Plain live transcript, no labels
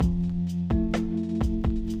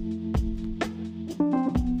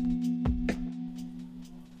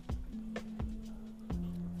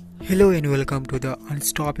Hello and welcome to the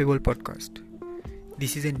Unstoppable Podcast.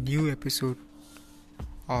 This is a new episode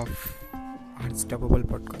of Unstoppable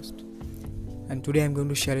Podcast. And today I'm going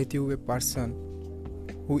to share with you a person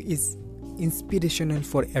who is inspirational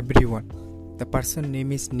for everyone. The person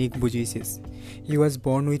name is Nick Vujicic. He was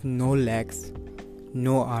born with no legs,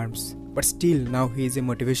 no arms, but still now he is a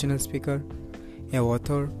motivational speaker, a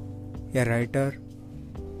author, a writer,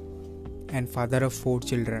 and father of 4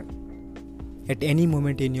 children. At any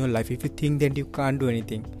moment in your life, if you think that you can't do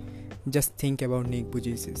anything, just think about Nick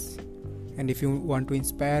Vujicic. And if you want to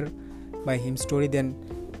inspire by his story, then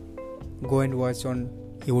go and watch on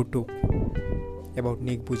YouTube about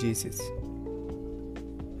Nick Vujicic.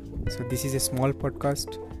 So this is a small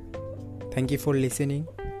podcast. Thank you for listening.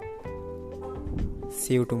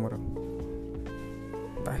 See you tomorrow.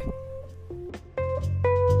 Bye.